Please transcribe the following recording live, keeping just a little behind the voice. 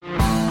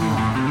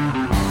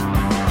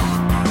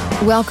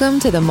Welcome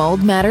to the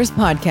Mold Matters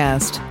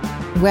Podcast.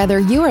 Whether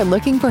you are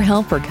looking for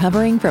help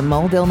recovering from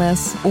mold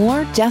illness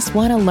or just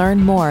want to learn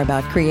more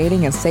about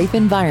creating a safe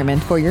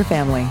environment for your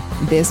family,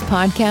 this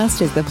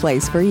podcast is the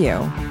place for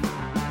you.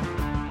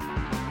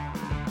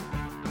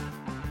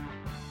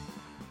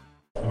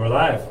 We're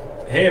live.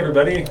 Hey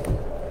everybody,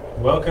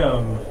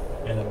 welcome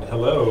and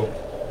hello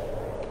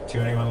to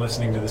anyone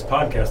listening to this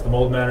podcast, the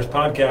Mold Matters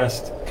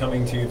Podcast,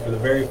 coming to you for the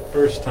very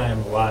first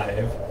time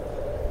live.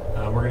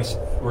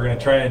 We're gonna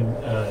try and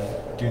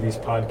do these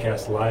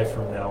podcasts live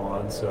from now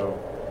on, so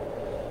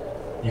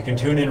you can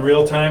tune in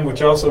real time,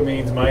 which also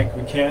means, Mike,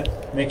 we can't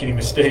make any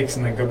mistakes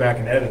and then go back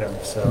and edit them.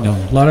 So no,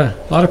 a lot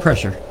of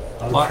pressure.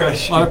 A lot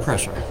of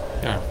pressure.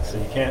 Yeah. So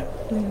you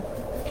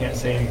can't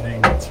say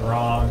anything that's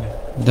wrong.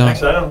 No.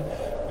 Actually, I don't.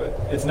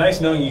 But it's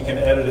nice knowing you can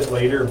edit it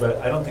later, but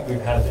I don't think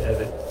we've had to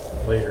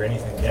edit later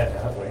anything yet,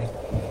 have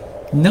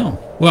we? No.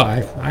 Well,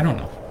 I don't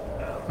know.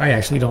 No. I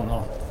actually don't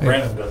know.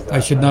 Brandon does that. I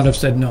should not have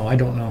said no. I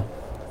don't know.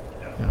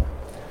 Yeah.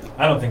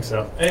 I don't think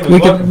so.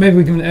 Anyway, maybe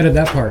we can edit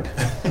that part.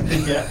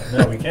 Yeah.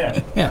 No, we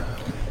can. Yeah.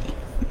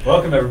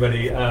 Welcome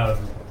everybody.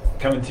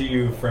 Coming to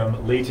you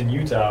from Layton,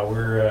 Utah.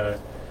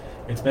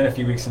 It's been a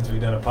few weeks since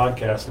we've done a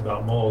podcast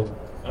about mold.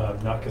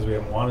 Not because we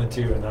haven't wanted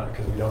to, and not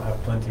because we don't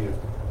have plenty of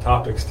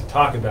topics to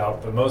talk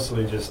about, but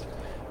mostly just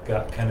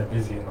got kind of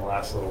busy in the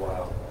last little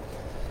while.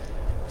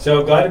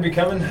 So glad to be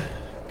coming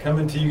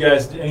to you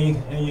guys.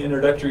 Any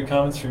introductory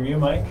comments from you,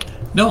 Mike?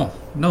 No.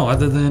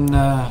 Other than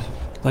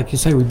like you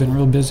say, we've been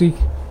real busy,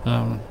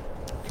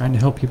 trying to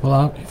help people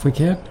out if we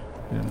can.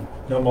 And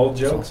no mold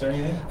jokes or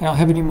anything? I don't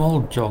have any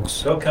mold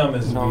jokes. They'll come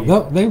as no, we. Yeah.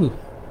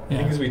 I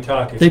think as we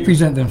talk. They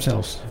present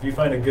themselves. If you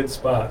find a good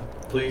spot,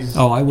 please.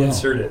 I will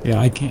insert it. Yeah,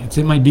 I can't. It's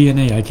in my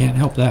DNA. I can't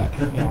help that.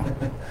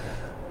 Yeah.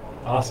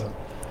 Awesome.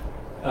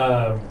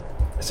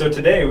 So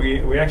today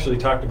we actually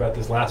talked about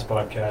this last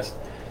podcast,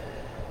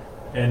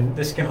 and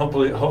this can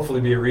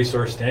hopefully be a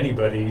resource to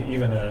anybody,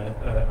 even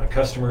a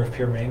customer of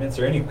Pure Maintenance,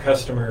 or any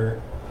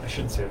customer, I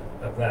shouldn't say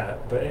of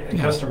that, but a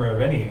customer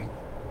of any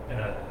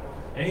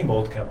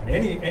mold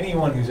company,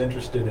 anyone who's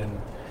interested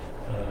in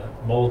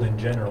mold in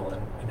general,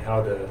 and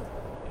how to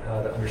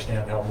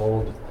understand how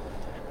mold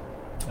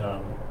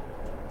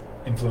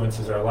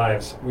influences our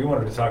lives. We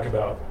wanted to talk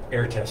about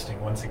air testing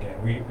once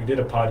again. We did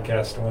a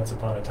podcast once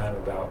upon a time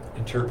about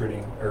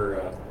interpreting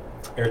or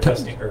air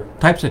testing or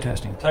types of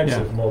testing. Types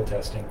of mold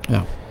testing.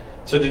 Yeah.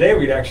 So today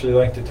we'd actually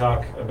like to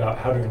talk about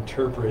how to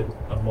interpret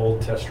a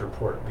mold test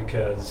report,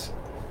 because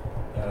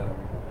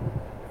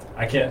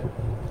I can't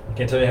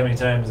tell you how many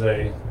times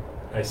I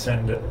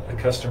send a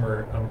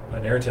customer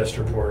an air test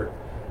report,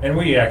 and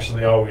we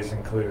actually always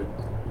include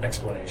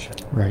explanation,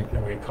 right?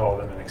 And we call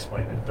them and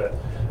explain it.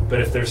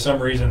 But if there's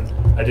some reason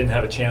I didn't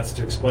have a chance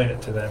to explain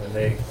it to them, and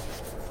they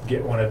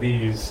get one of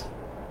these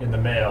in the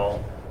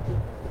mail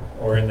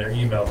or in their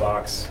email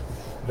box,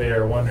 they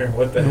are wondering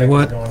what the heck is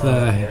going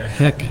on here.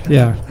 Heck,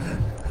 yeah.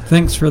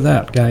 Thanks for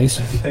that, guys.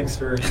 Thanks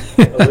for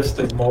a list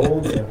of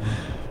mold. And,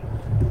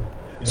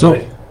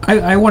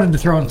 I wanted to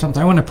throw in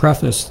something. I want to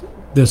preface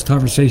this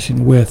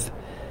conversation with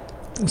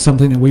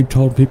something that we've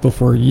told people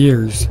for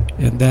years,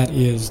 and that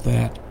is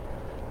that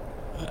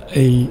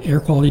a air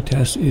quality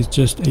test is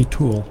just a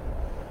tool.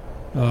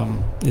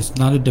 It's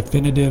not a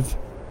definitive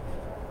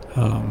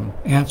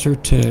answer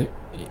to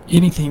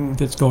anything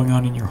that's going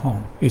on in your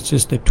home. It's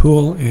just a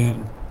tool,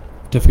 and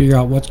to figure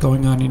out what's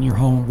going on in your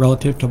home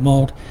relative to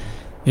mold,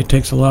 it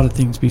takes a lot of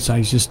things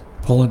besides just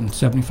pulling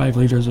 75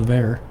 liters of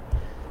air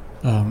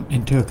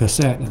into a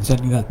cassette and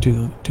sending that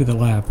to the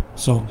lab.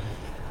 So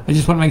I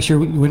just want to make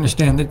sure you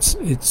understand that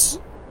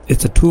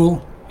it's a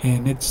tool,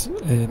 and it's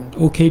an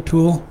okay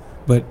tool,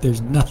 but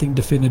there's nothing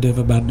definitive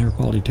about an air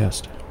quality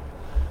test.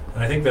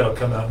 And I think that'll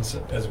come out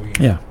as we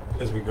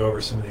go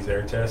over some of these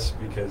air tests,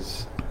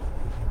 because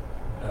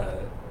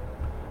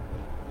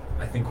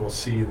I think we'll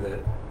see that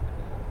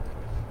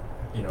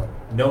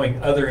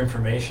knowing other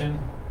information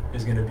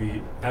is going to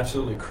be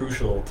absolutely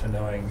crucial to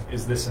knowing,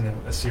 is this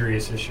a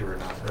serious issue or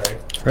not,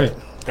 right? Right.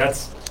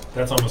 That's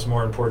almost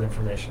more important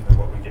information than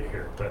what we get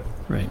here. But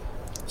right.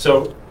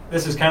 So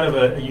this is kind of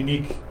a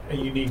unique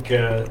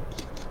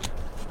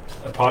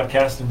a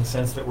podcast in the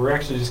sense that we're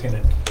actually just going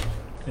to,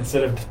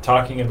 instead of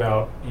talking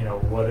about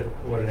what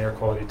an air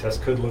quality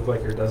test could look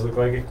like or does look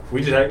like,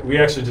 we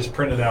actually just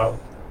printed out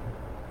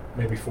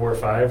maybe 4 or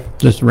 5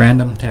 just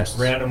random tests,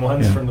 random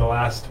ones from the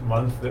last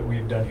month that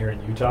we've done here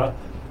in Utah,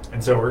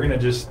 and so we're going to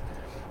just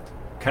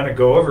kind of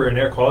go over an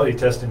air quality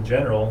test in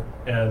general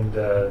and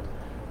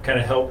kind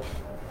of help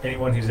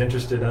anyone who's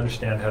interested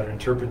understand how to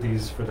interpret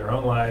these for their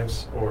own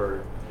lives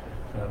or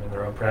in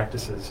their own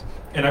practices.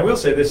 And I will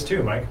say this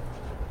too, Mike.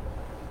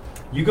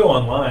 You go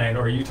online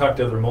or you talk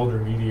to other mold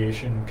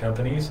remediation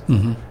companies.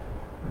 Mm-hmm.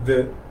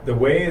 The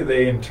way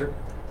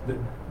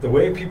the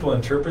way people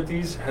interpret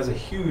these has a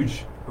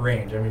huge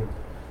range. I mean,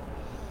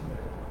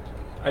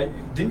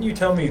 didn't you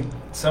tell me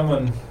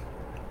someone?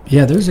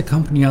 Yeah, there's a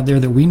company out there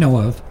that we know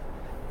of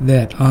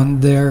that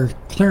on their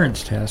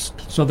clearance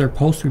test, so their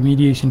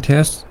post-remediation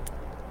tests,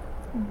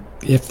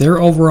 if their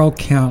overall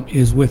count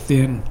is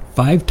within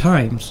 5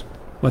 times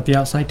what the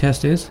outside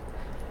test is,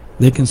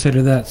 they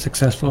consider that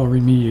successful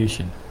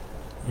remediation.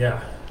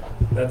 Yeah,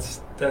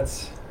 that's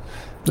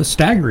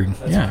staggering.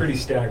 That's pretty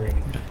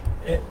staggering.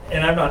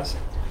 And I'm not.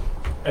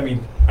 I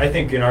mean, I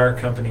think in our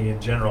company in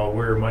general,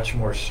 we're much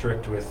more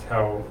strict with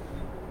how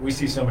we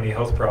see so many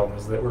health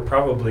problems that we're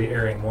probably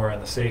erring more on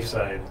the safe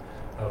side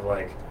of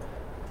like,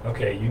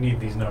 okay, you need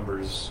these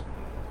numbers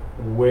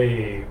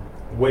way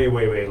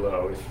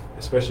low,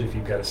 especially if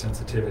you've got a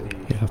sensitivity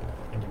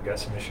and you've got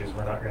some issues.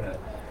 We're not going to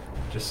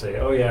just say,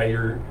 oh yeah,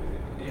 you're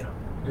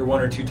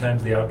 1 or 2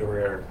 times the outdoor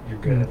air, you're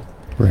good.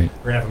 Right.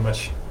 We're going to have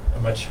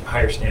a much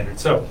higher standard.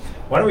 So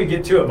why don't we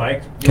get to it,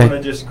 Mike? You want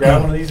to just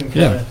grab one of these and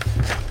kind of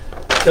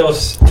tell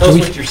us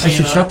what you're seeing? I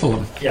should shuffle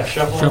them. Yeah,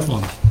 shuffle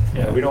them.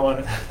 Yeah, we don't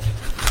want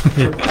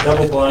to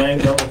double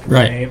blind. Don't look at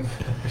the name.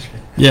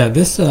 Yeah,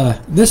 this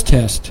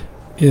test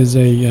is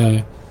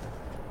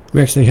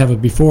we actually have a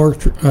before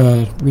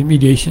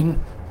remediation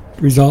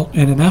result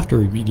and an after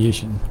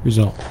remediation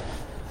result.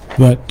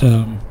 But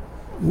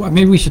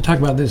maybe we should talk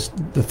about this.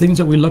 The things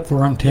that we look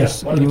for on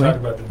tests. Why don't we talk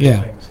about the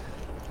big things?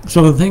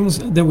 So the things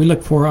that we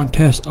look for on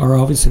tests are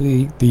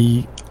obviously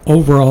the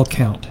overall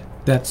count.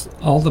 That's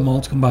all the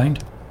molds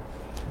combined.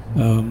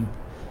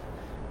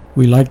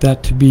 We like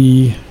that to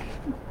be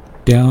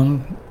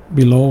down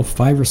below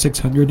 500 or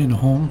 600 in a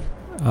home.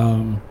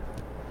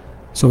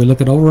 So we look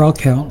at overall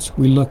counts.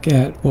 We look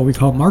at what we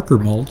call marker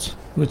molds,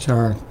 which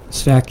are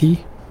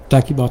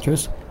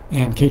Stachybotrys,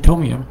 and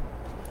Chaetomium.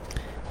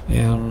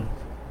 And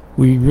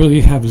we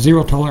really have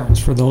zero tolerance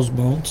for those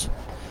molds.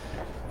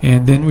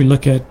 And then we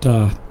look at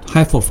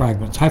hyphal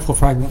fragments. Hyphal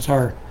fragments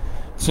are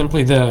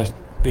simply the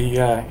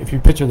if you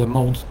picture the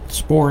mold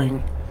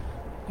sporing,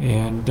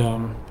 and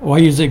I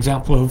use the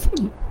example of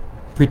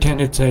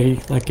pretend it's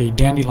like a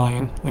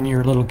dandelion. When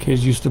your little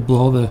kids used to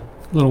blow the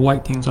little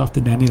white things off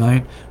the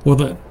dandelion.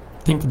 Well,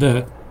 think of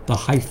the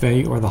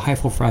hyphae or the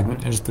hyphal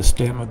fragment as the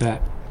stem of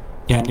that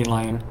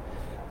dandelion.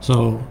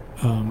 So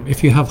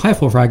if you have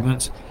hyphal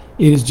fragments,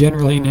 it is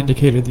generally an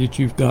indicator that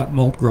you've got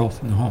mold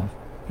growth in the home.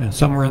 And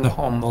somewhere in the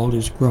home, mold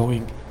is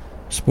growing,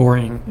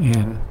 sporing,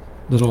 and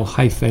little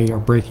hyphae are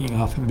breaking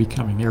off and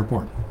becoming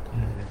airborne.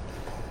 Mm-hmm.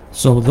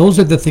 So those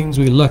are the things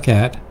we look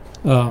at.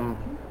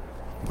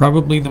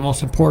 Probably the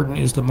most important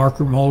is the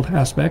marker mold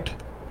aspect,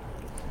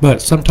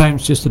 but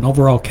sometimes just an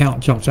overall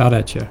count jumps out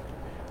at you,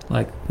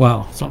 like,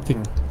 wow,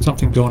 something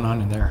going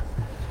on in there.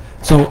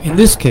 So in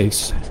this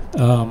case,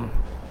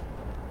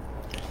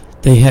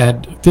 they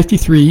had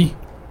 53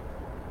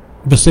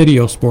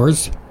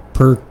 Basidiospores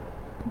per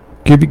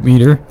cubic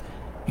meter,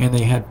 and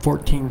they had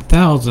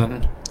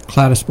 14,000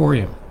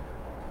 Cladosporium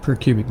per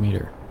cubic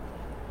meter.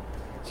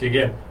 See,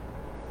 again,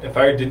 if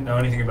I didn't know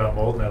anything about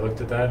mold and I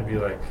looked at that, I'd be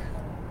like,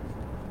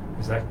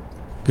 is that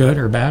good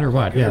or bad or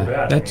what? Good or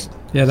bad?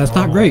 That's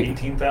not great.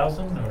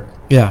 18,000 or?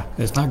 Yeah,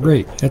 it's not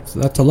great. That's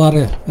a lot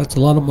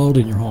of mold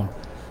in your home.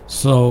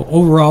 So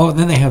overall, and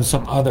then they have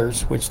some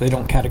others which they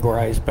don't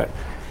categorize, but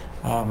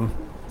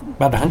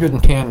about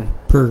 110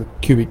 per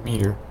cubic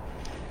meter.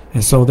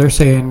 And so they're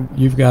saying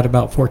you've got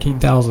about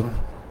 14,000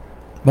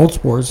 mold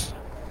spores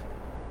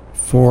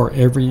for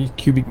every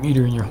cubic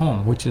meter in your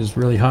home, which is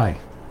really high.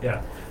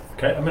 Yeah.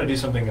 Okay, I'm going to do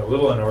something a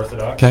little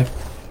unorthodox. Okay.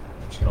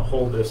 I'm just going to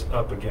hold this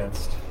up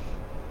against,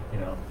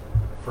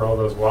 for all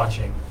those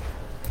watching,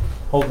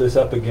 hold this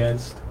up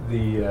against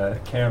the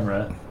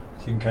camera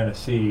so you can kind of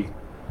see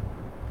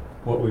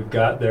what we've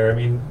got there. I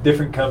mean,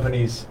 different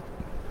companies,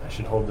 I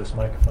should hold this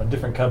microphone,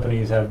 different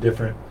companies have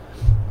different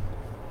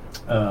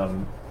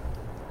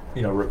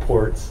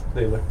reports.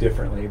 They look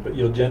differently, but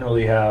you'll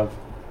generally have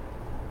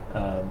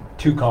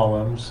 2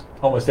 columns.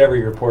 Almost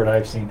every report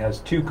I've seen has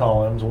 2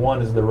 columns.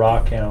 One is the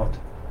raw count,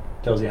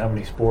 tells you how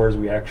many spores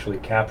we actually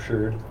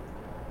captured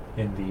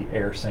in the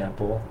air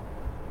sample,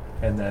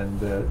 and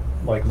then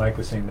like Mike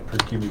was saying, the per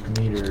cubic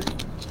meter.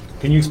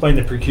 Can you explain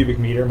the per cubic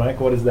meter, Mike?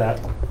 What does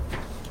that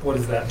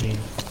mean?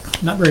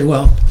 Not very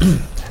well,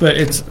 but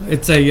it's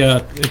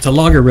a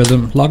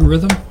logarithm.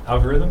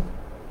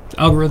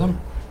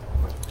 Algorithm.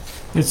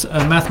 It's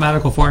a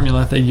mathematical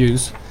formula they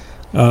use.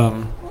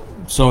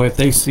 So if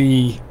they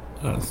see,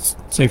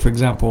 say for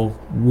example,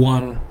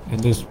 1 in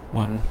this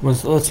one,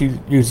 let's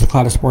use the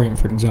Cladosporium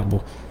for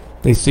example.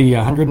 They see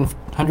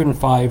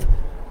 105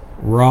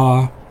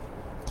 raw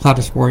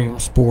Cladosporium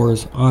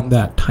spores on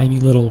that tiny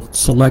little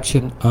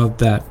selection of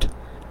that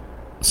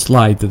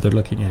slide that they're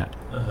looking at.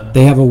 Uh-huh.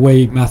 They have a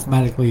way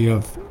mathematically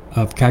of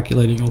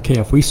calculating, okay,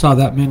 if we saw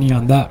that many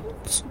on that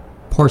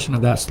portion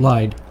of that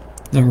slide,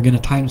 then we're going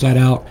to times that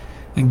out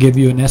and give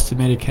you an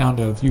estimated count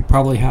of, you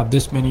probably have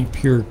this many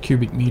pure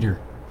cubic meter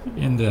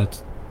in the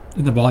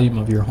volume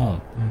of your home.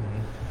 Mm-hmm.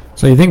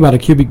 So you think about a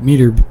cubic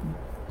meter,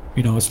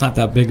 it's not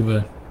that big of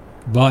a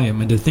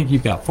volume, and to think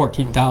you've got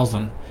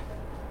 14,000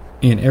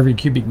 in every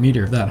cubic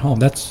meter of that home,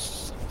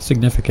 that's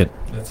significant.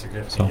 That's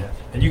significant, yeah.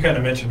 And you kind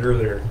of mentioned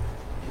earlier,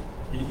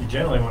 you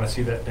generally want to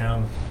see that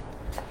down,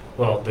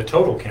 the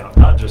total count,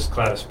 not just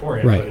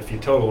Cladosporium, right. But if you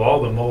total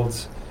all the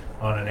molds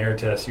on an air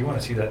test, you want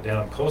to see that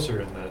down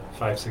closer in the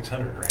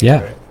 500-600 range,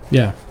 yeah. right?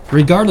 Yeah.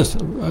 Regardless,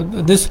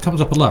 this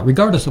comes up a lot,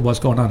 regardless of what's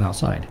going on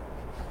outside.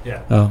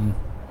 Yeah.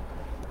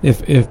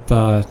 If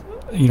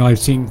I've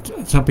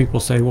seen some people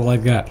say, well,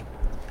 I've got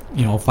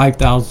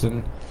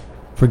 5,000,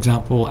 for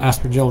example,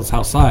 aspergillus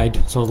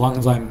outside, so as long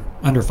as I'm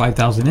under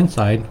 5,000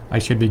 inside, I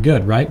should be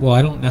good, right? Well,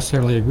 I don't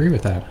necessarily agree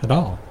with that at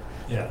all.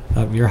 Yeah.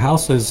 Your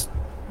house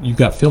you've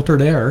got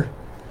filtered air.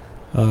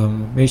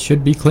 It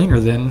should be cleaner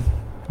than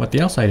what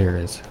the outside air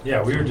is.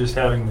 Yeah, we were just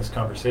having this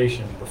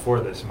conversation before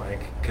this,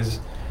 Mike, because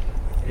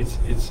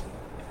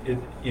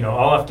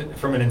I'll have to,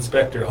 from an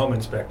home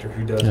inspector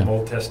who does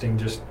mold testing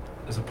just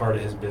as a part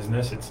of his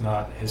business. It's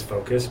not his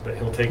focus, but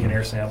he'll take an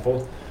air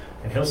sample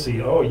and he'll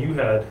see, oh, you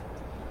had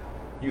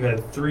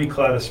 3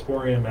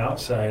 cladosporium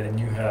outside and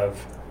you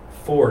have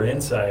 4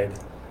 inside.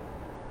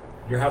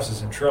 Your house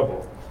is in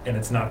trouble, and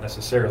it's not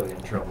necessarily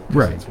in trouble.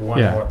 Right. It's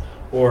one more,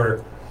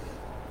 or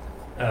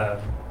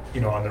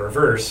on the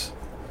reverse,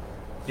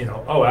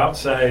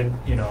 outside,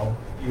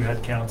 you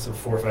had counts of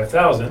 4,000 or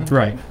 5,000,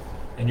 right,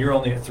 and you're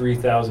only at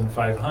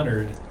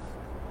 3,500.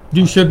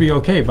 You should be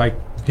okay by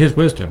his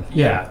wisdom.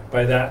 Yeah,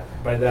 by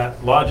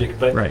that logic,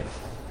 but right.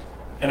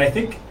 And I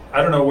think,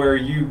 I don't know where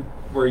you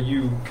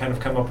kind of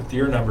come up with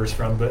your numbers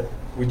from, but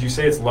would you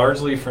say it's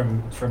largely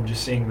from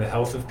just seeing the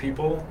health of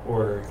people,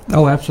 or?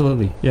 Oh,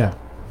 absolutely. Yeah.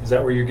 Is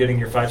that where you're getting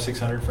your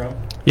 500-600 from?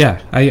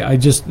 Yeah, I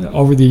just,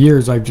 over the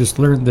years, I've just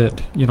learned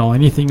that,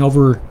 anything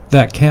over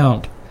that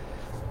count,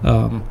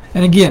 and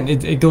again,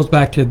 it goes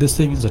back to this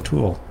thing is a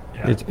tool.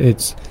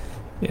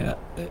 Yeah.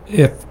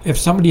 If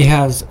somebody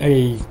has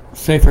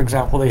say for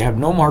example, they have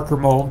no marker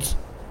molds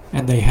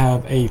and they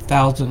have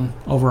 1,000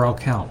 overall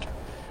count,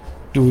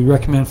 do we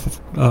recommend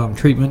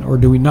treatment or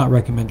do we not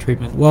recommend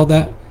treatment? Well,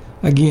 that,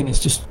 again, is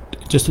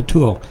just a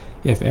tool.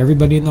 If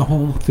everybody in the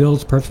home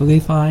feels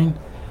perfectly fine,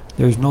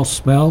 there's no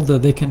smell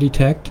that they can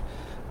detect.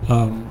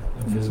 No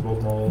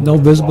visible mold. No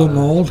visible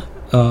mold.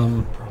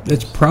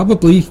 It's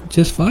probably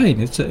just fine.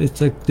 It's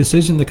a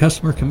decision the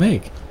customer can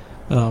make.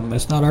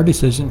 It's not our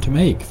decision to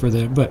make for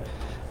them.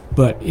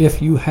 But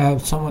if you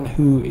have someone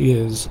who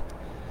is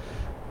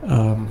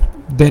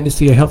been to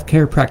see a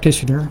healthcare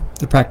practitioner,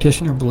 the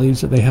practitioner believes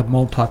that they have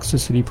mold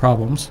toxicity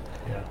problems,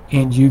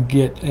 and you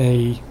get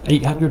a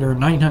 800 or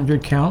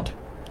 900 count,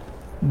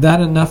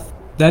 that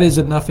is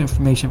enough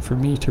information for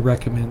me to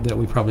recommend that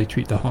we probably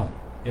treat the home.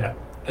 Yeah,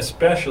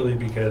 especially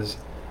because,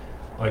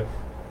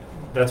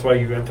 that's why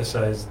you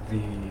emphasize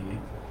the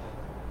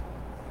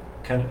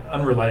kind of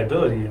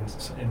unreliability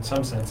in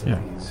some sense of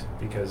these,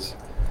 because,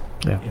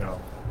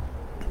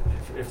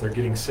 if they're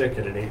getting sick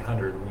at an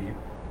 800,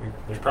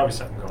 there's probably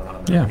something going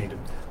on there. Yeah.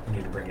 We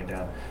need to bring it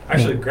down.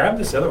 Actually, grab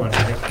this other one,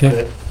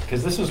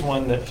 because this is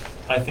one that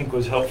I think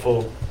was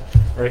helpful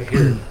right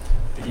here.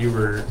 That you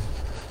were,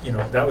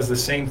 that was the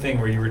same thing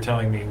where you were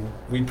telling me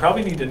we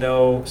probably need to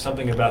know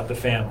something about the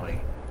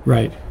family.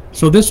 Right.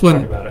 So this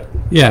one, talk about it.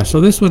 Yeah.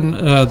 So this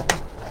one,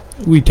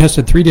 we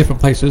tested 3 different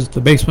places: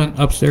 the basement,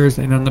 upstairs,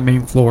 and on the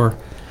main floor.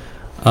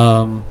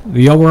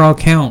 The overall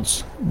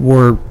counts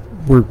were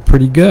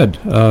pretty good.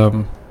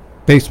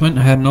 Basement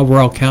had an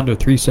overall count of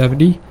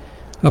 370,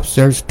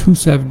 upstairs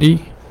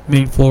 270,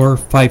 main floor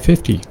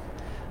 550.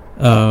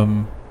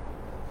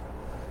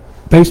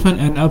 Basement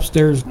and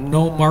upstairs,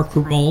 no marker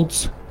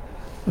molds,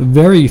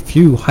 very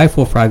few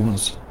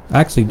hyphofragments.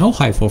 Actually, no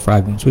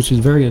hyphofragments, which is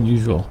very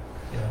unusual.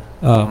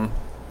 Yeah.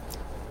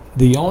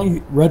 The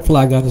only red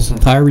flag on this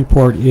entire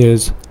report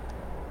is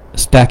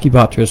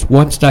Stachybotrys,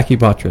 one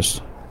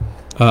Stachybotrys.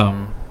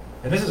 And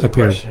this is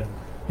appeared. A question.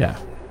 Yeah.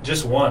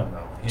 Just one,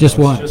 though. Just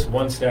one. Just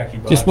one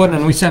Stachybotrys. Just one,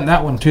 and we sent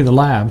that one to the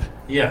lab.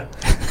 Yeah.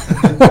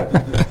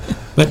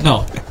 But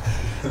no.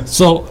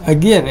 So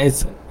again,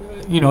 it's,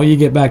 you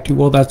get back to,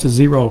 well, that's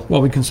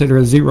what we consider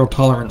a zero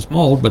tolerance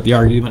mold, but the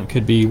argument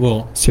could be,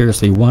 well,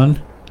 seriously,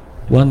 one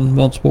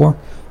mold spore?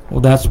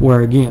 Well, that's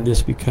where, again,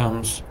 this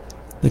becomes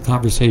the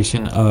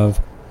conversation of,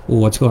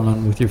 well, what's going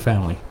on with your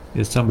family?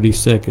 Is somebody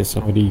sick? Is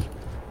somebody,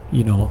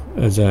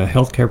 as a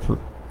healthcare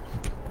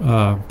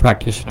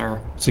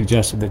practitioner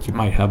suggested that you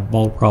might have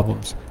mold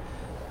problems?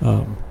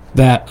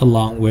 That,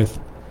 along with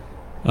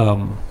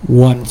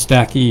one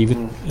Stachy,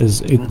 even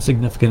as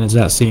insignificant as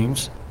that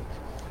seems,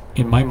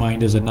 in my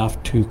mind, is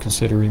enough to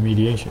consider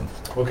remediation.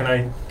 Well, can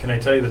I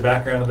tell you the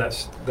background of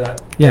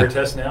that air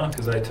test now?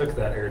 Because I took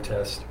that air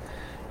test,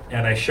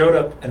 and I showed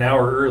up an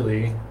hour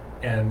early,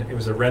 and it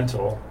was a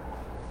rental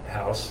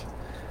house.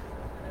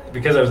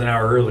 Because I was an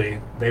hour early,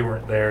 they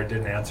weren't there,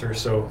 didn't answer,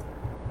 so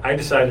I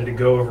decided to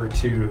go over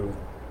to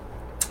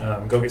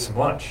go get some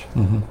lunch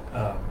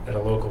at a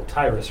local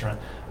Thai restaurant.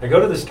 I go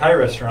to this Thai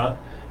restaurant,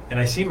 and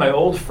I see my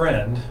old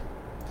friend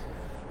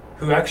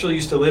who actually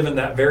used to live in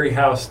that very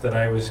house that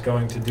I was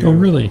going to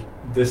do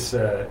this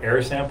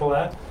air sample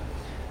at.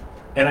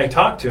 And I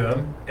talked to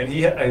him, and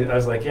I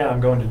was like, I'm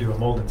going to do a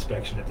mold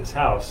inspection at this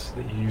house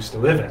that you used to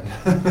live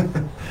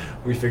in.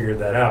 We figured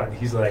that out. And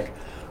he's like,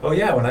 oh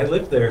yeah, when I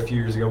lived there a few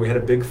years ago, we had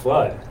a big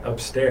flood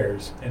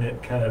upstairs, and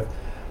it kind of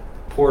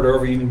poured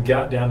over, even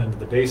got down into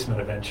the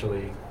basement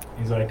eventually.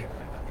 He's like,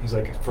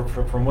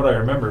 from what I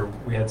remember,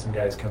 we had some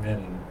guys come in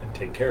and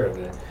take care of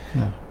it.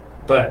 Yeah.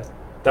 But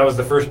that was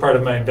the first part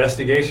of my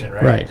investigation,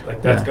 right? Right,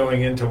 Like that's yeah.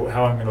 going into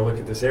how I'm going to look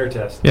at this air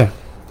test. Yeah.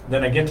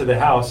 Then I get to the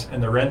house,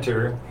 and the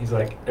renter, he's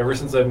like, ever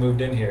since I've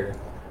moved in here,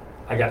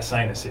 I got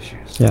sinus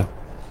issues. Yeah.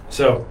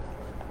 So,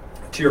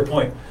 to your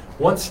point,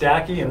 one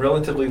stacky and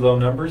relatively low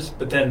numbers,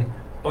 but then,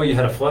 oh, you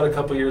had a flood a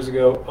couple years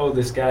ago. Oh,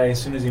 this guy,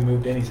 as soon as he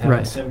moved in, he's having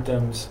Right.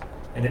 symptoms.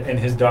 And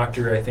his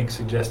doctor, I think,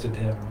 suggested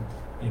him,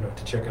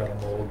 to check out a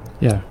mold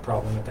Yeah.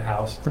 problem at the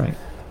house. Right.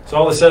 So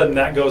all of a sudden,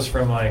 that goes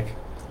from like,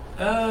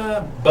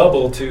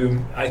 bubble to,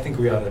 I think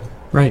we ought to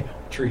Right.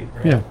 treat,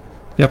 right? Yeah.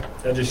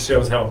 Yep. That just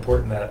shows how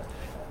important that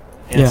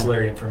Yeah.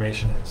 ancillary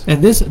information is.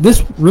 And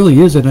this really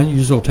is an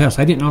unusual test.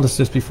 I didn't notice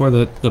this before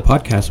the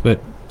podcast, but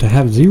to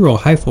have 0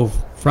 hyphal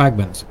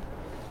fragments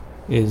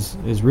is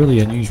really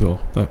unusual.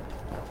 But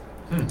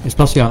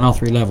especially on all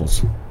 3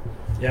 levels.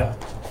 Yeah,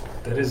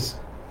 that is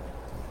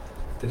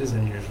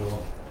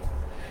unusual.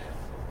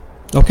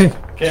 Okay.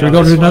 Okay, Should we now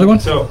go to this another one?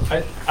 So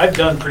I've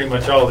done pretty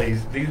much all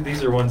these.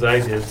 These are ones I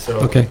did. So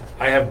Okay.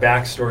 I have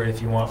backstory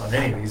if you want on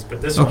any of these. But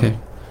this Okay.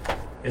 one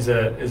is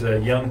a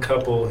young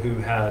couple who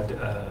had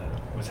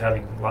was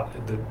having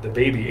the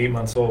baby, 8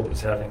 months old,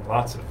 was having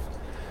lots of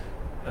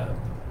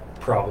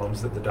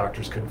problems that the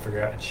doctors couldn't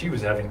figure out, and she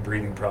was having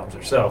breathing problems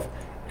herself.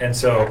 And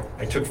so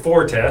I took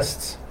 4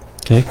 tests.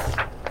 Okay.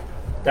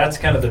 That's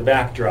kind of the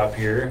backdrop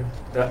here.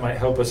 That might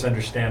help us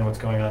understand what's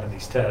going on in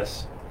these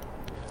tests.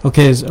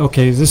 Okay.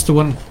 Is this the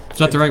one? Is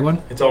that the right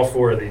one? It's all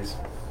 4 of these.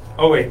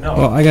 Oh wait, no.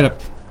 Well, I gotta.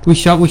 We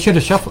should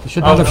have shuffled.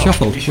 Should not have no,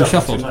 shuffled. we We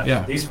shuffled. too much.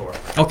 Yeah. These 4.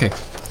 Okay.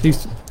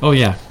 These. Oh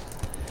yeah.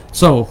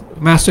 So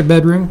master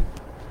bedroom.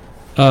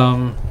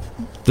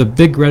 The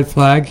big red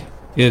flag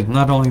is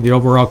not only the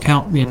overall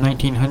count being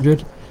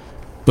 1900,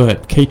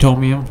 but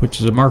Chaetomium, which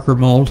is a marker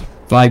mold,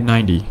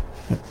 590.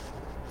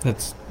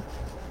 That's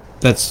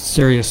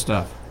serious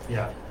stuff.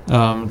 Yeah.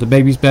 The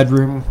baby's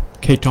bedroom,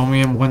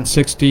 Chaetomium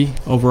 160,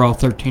 overall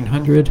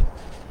 1300.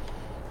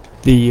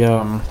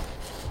 The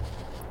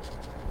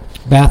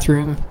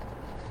bathroom,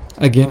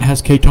 again,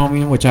 has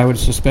Chaetomium, which I would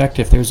suspect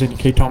if there's any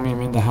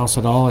Chaetomium in the house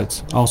at all,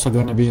 it's also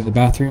going to be in the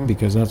bathroom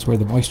because that's where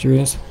the moisture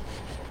is.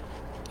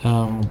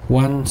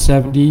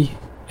 170,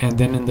 and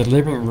then in the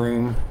living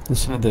room,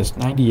 listen to this,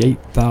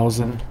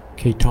 98,000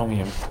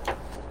 Chaetomium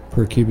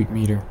per cubic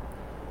meter.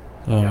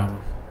 Yeah.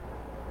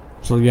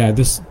 So yeah,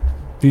 these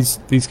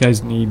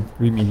guys need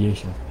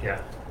remediation.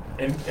 Yeah.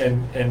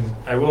 And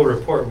I will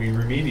report we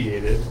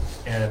remediated,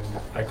 and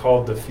I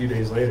called a few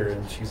days later,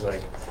 and she's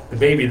like, the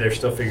baby they're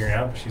still figuring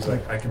out. She's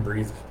like, I can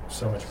breathe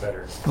so much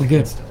better Oh, good.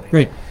 instantly.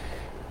 Great.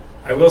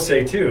 I will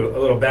say too, a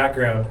little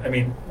background. I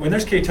mean, when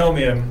there's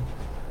Chaetomium,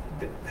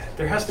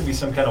 there has to be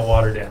some kind of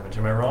water damage.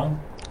 Am I wrong?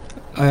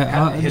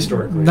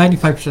 Historically.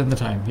 95% of the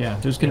time, yeah.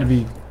 There's going to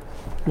Yeah. be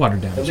water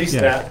damage. At least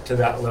yeah. that to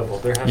that level,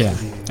 there has Yeah,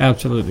 to be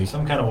absolutely.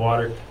 some kind of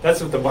water.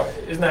 That's what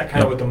isn't that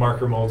kind of Yeah. what the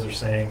marker molds are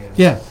saying? Is,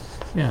 Yeah,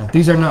 yeah.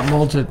 These are not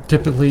molds that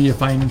typically you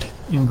find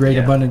in great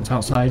Yeah. abundance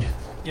outside.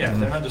 Yeah,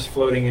 they're not just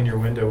floating in your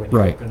window when you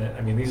Right. open it.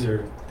 I mean, these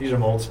are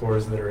mold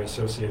spores that are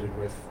associated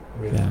with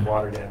Yeah.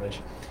 water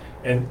damage.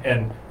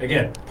 And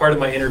again, part of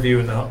my interview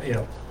in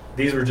the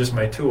these were just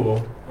my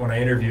tool. When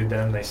I interviewed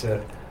them, they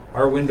said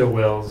our window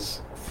wells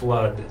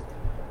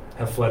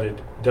have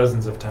flooded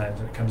dozens of times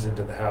when it comes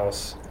into the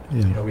house.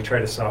 Yeah. We try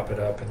to sop it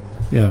up and,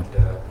 Yeah.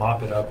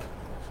 mop it up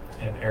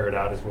and air it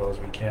out as well as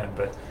we can.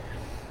 But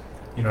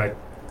I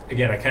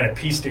kind of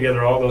pieced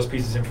together all those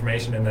pieces of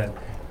information, and then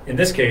in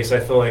this case, I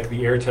feel like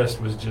the air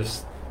test was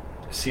just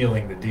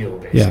sealing the deal,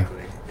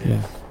 basically.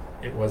 Yeah.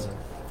 It wasn't.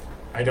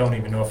 I don't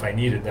even know if I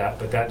needed that,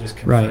 but that just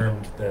Right.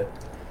 confirmed that.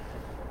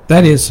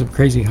 That is some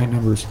crazy high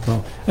numbers.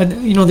 Well, and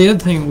the other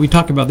thing, we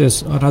talk about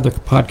this on other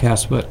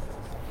podcasts, but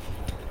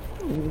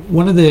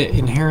one of the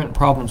inherent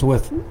problems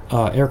with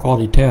air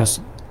quality tests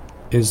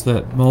is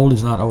that mold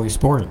is not always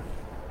sporing.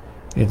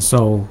 And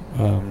so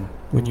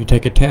when you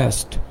take a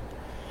test,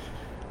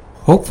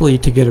 hopefully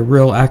to get a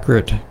real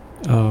accurate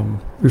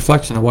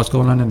reflection of what's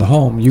going on in the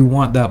home, you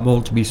want that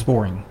mold to be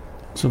sporing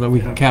so that we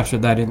can capture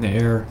that in the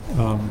air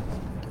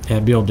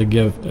and be able to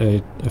give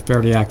a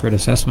fairly accurate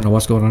assessment of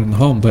what's going on in the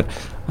home. But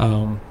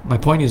my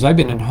point is, I've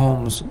been in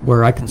homes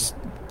where I can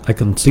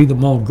see the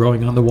mold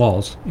growing on the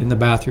walls in the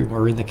bathroom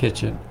or in the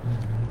kitchen,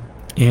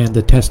 and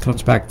the test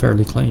comes back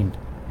fairly clean.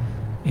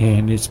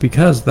 And it's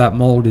because that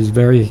mold is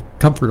very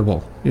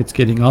comfortable. It's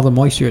getting all the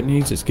moisture it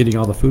needs. It's getting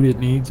all the food it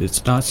needs.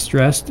 It's not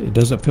stressed. It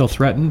doesn't feel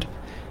threatened.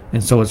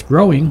 And so it's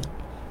growing.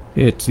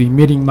 It's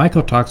emitting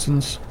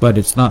mycotoxins, but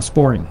it's not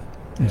sporing.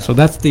 And so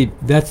that's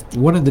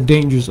one of the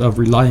dangers of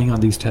relying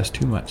on these tests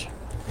too much.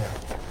 Yeah.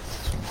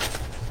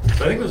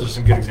 So I think those are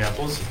some good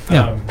examples.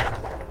 Yeah.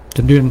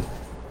 So doing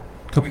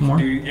a couple more?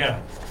 Yeah.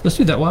 Let's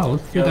do that. Wow.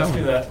 Let's Yeah, do let's that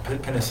do one.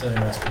 that. Penicillin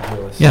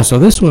aspergillus. Yeah, so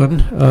this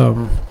one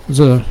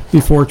was a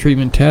before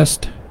treatment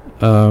test.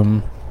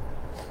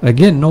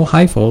 Again, no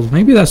hyphals.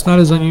 Maybe that's not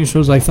as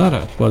unusual as I thought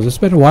it was. It's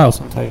been a while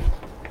since I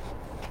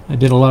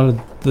did a lot of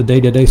the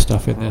day-to-day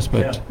stuff in this,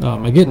 but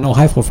again, no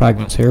hyphal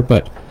fragments here.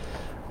 But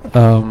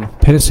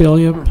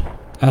Penicillium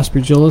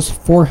aspergillus,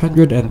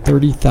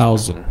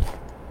 430,000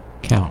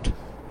 count.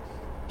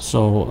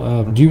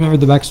 So, do you remember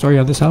the backstory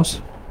on this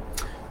house?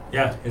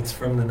 Yeah, it's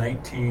from the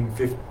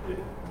 1950.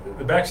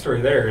 The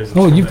backstory there is.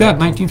 Oh, you've got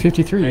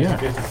 1953.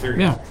 1953.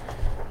 Yeah.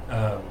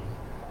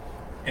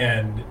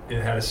 And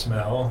it had a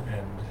smell,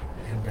 and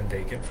it had been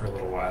vacant for a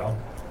little while.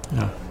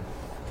 Yeah.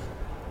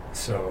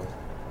 So,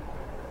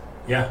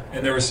 yeah,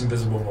 and there was some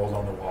visible mold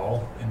on the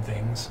wall and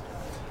things.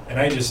 And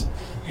I just,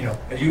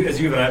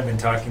 as you and I have been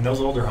talking, those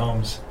older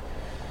homes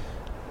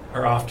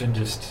are often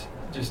just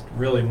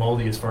really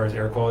moldy as far as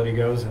air quality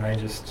goes, and I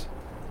just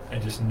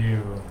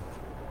knew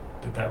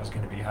that was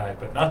going to be high,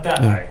 but not that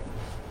high.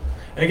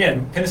 And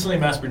again,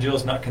 Penicillium aspergillus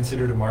is not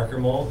considered a marker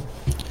mold.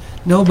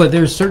 No, but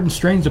there's certain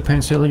strains of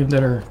Penicillium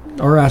that are,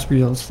 or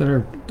aspergillus, that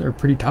are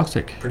pretty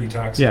toxic. Pretty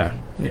toxic. Yeah,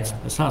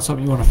 it's not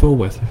something you want to fool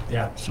with.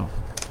 Yeah. So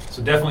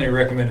definitely a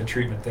recommended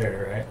treatment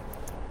there, right?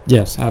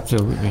 Yes,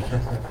 absolutely.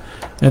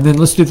 And then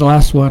let's do the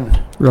last one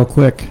real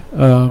quick.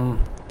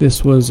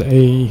 This was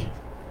a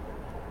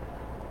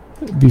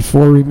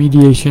before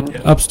remediation.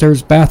 Yep.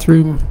 Upstairs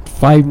bathroom,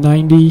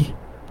 590,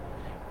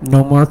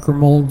 no marker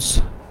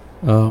molds.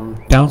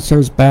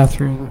 Downstairs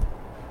bathroom,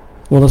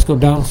 well, let's go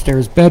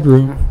downstairs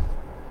bedroom,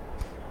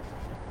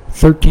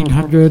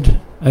 1300,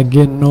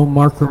 again, no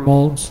marker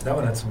molds. That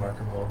one had some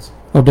marker molds.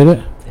 Oh, did it?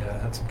 Yeah,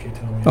 it had some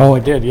Chaetomium. Oh,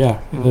 it did, yeah.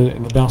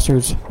 In the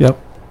downstairs, yep.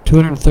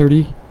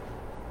 230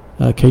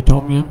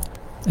 Chaetomium.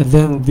 And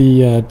then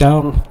the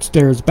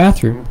downstairs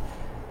bathroom,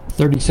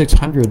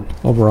 3600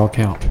 overall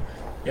count.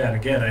 Yeah, and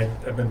again,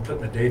 I've been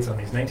putting the dates on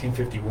these.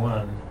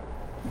 1951.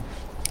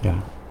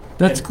 Yeah.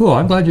 That's cool.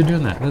 I'm glad you're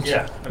doing that. I'm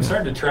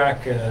starting to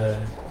track the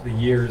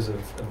years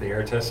of the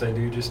air tests I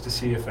do, just to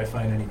see if I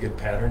find any good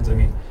patterns. I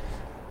mean,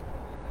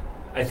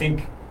 I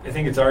think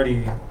it's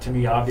already, to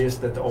me, obvious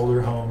that the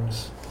older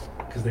homes,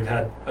 because they've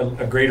had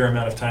a greater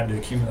amount of time to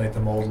accumulate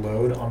the mold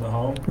load on the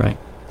home, right,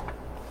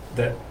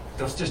 that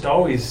those just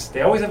always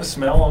have a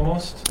smell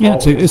almost. Yeah,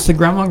 it's the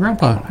grandma and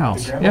grandpa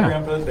house. The grandma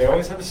and grandpa, they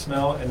always have a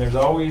smell, and there's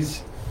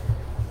always,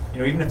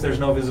 even if there's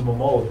no visible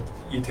mold,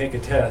 you take a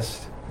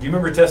test. Do you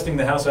remember testing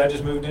the house I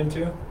just moved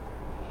into?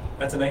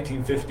 That's a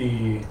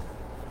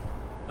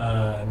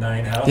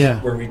 1959 house. Yeah.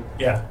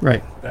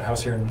 Right. That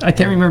house here. I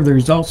can't remember the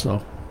results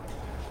though.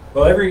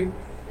 Well, every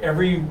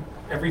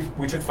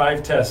we took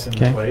 5 tests in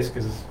the place,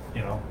 because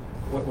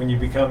when you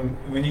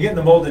get in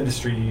the mold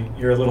industry,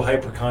 you're a little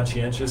hyper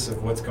conscientious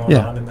of what's going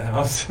on in the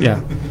house. Yeah.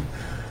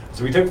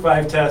 So we took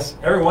 5 tests.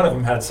 Every one of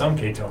them had some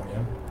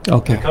Chaetomium.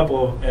 Okay. A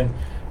couple of them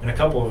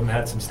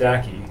had some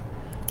Stachy.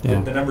 Yeah.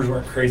 The numbers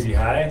weren't crazy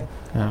high.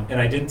 Yeah.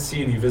 And I didn't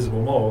see any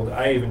visible mold.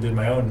 I even did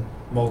my own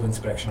mold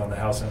inspection on the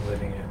house I'm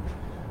living in,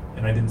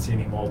 and I didn't see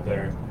any mold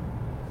there.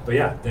 But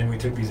yeah, then we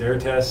took these air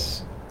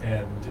tests,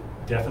 and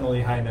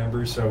definitely high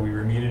numbers, so we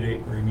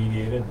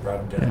remediated and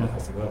brought them down to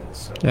healthy levels.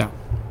 So. Yeah.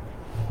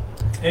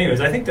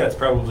 Anyways, I think that's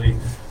probably,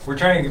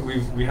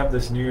 we have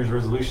this New Year's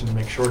resolution to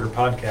make shorter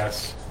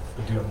podcasts,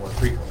 but do them more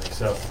frequently.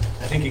 So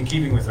I think in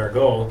keeping with our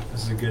goal,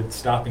 this is a good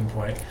stopping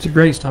point. It's a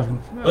great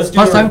stopping. Plus,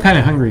 I'm kind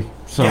of hungry.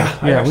 So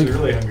I'm actually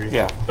really hungry.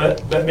 Yeah.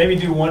 But maybe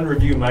do one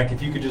review, Mike,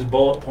 if you could just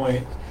bullet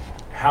point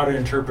how to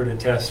interpret a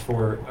test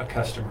for a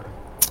customer.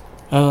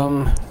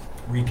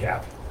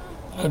 Recap.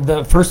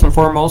 The first and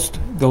foremost,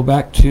 go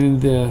back to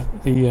the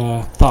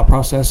thought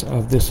process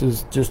of this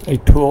is just a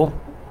tool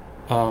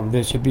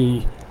that should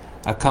be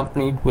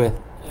accompanied with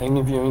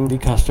interviewing the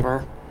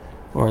customer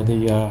or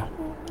the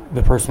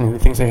person who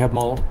thinks they have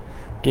mold,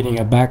 getting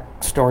a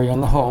backstory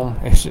on the home,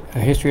 a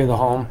history of the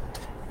home,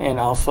 and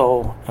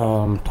also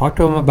talk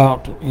to them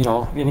about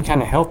any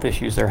kind of health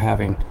issues they're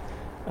having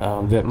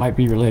that might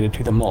be related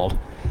to the mold.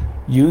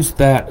 Use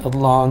that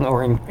along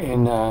or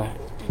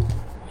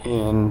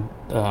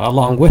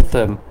along with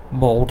the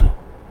mold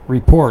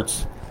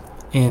reports,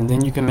 and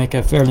then you can make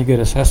a fairly good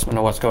assessment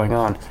of what's going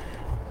on.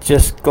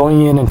 Just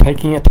going in and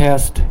taking a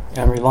test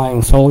and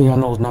relying solely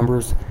on those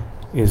numbers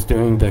is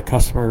doing the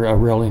customer a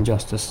real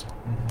injustice.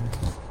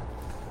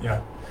 Mm-hmm.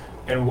 Yeah.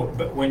 And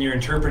but when you're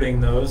interpreting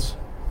those,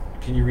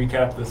 can you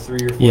recap the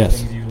 3 or 4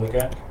 things you look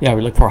at? Yeah,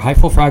 we look for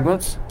hyphal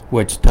fragments,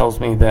 which tells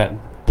me that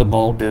the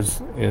mold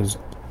is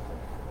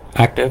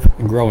active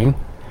and growing.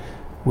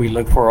 We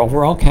look for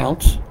overall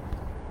counts,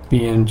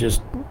 being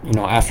just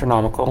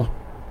astronomical,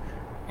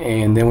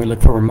 and then we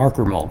look for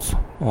marker molds,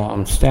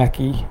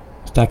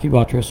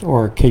 Stachybotrys,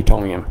 or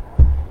Chaetomium.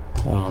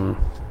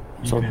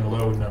 Even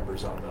low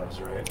numbers on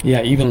those, right?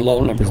 Yeah, even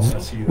low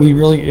numbers.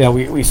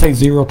 We say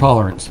zero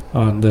tolerance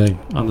on the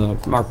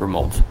marker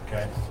molds.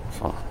 Okay.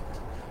 So.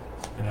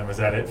 And then was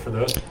that it for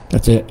those?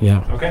 That's it.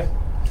 Yeah. Okay.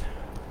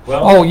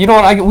 Well. Oh, you know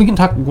what? We can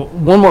talk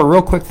one more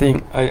real quick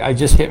thing. I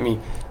just hit me.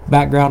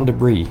 Background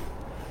debris.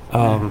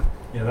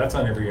 Yeah, that's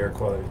on every air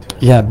quality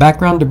test. Yeah,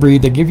 background debris.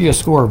 They give you a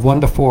score of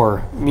 1 to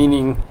 4,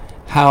 meaning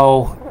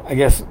how, I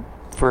guess,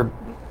 for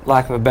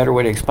lack of a better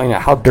way to explain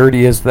it, how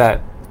dirty is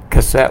that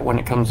cassette when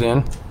it comes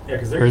in? Yeah,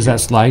 because or is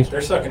that slide?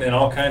 They're sucking in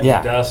all kinds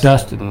of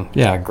dust and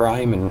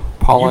grime and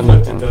pollen. You've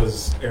looked at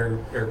those air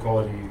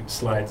quality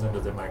slides under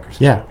the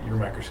microscope. Yeah. Your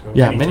microscope.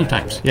 Yeah, many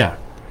times. Right?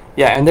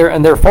 Yeah, and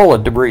they're full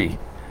of debris.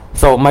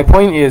 So my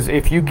point is,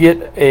 if you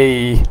get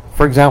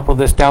for example,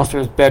 this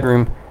downstairs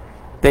bedroom,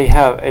 they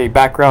have a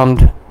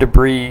background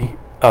debris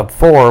of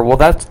 4. Well,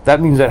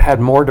 that means it had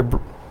more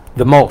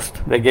the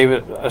most. They gave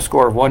it a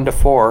score of 1 to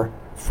 4.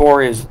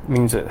 4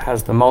 means it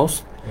has the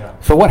most. Yeah.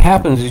 So what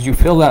happens is you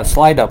fill that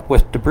slide up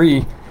with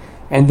debris,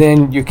 and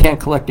then you can't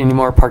collect any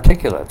more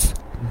particulates.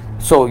 Mm-hmm.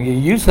 So you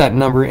use that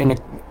number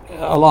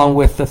along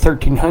with the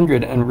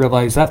 1,300 and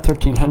realize that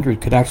 1,300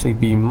 could actually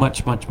be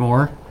much, much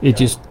more.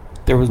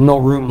 There was no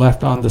room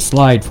left on the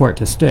slide for it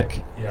to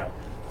stick. Yeah.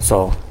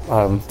 So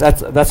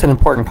that's an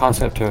important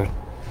concept to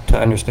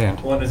understand.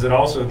 Well, and is it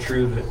also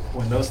true that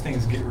when those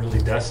things get really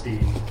dusty,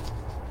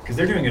 because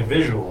they're doing a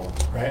visual,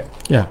 right?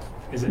 Yeah.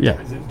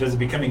 Does it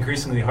become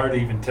increasingly hard to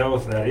even tell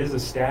if that is a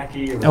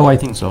Stachy? I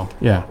think so.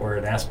 Yeah. Or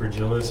an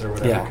Aspergillus or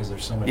whatever, because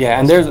there's so much. Yeah,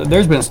 and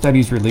there's been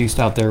studies released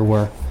out there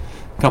where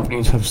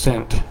companies have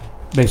sent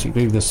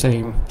basically the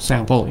same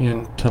sample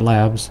into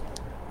labs,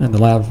 and the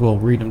labs will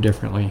read them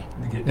differently,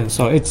 and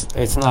so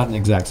it's not an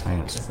exact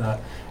science. It's not,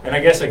 and I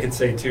guess I could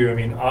say too. I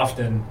mean,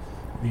 often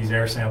these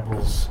air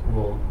samples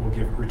will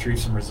retrieve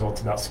some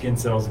results about skin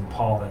cells and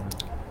pollen.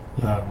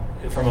 Yeah.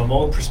 From a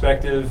mold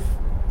perspective,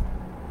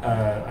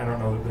 I don't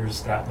know that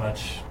there's that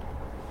much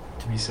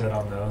to be said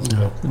on those.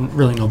 No,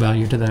 really no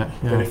value to that.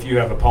 Yeah. But if you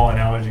have a pollen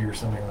allergy or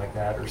something like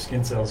that, or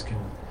skin cells can,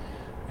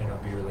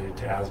 be related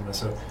to asthma.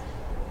 So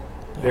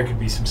there could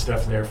be some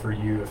stuff there for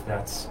you if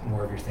that's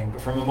more of your thing.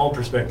 But from a mold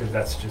perspective,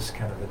 that's just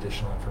kind of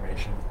additional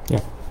information. Yeah.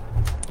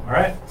 All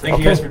right. Thank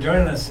you guys for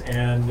joining us,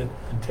 and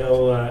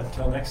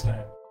until next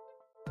time.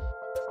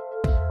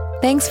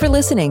 Thanks for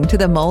listening to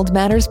the Mold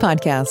Matters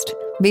podcast.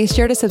 Be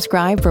sure to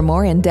subscribe for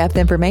more in-depth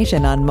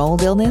information on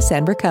mold illness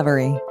and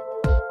recovery.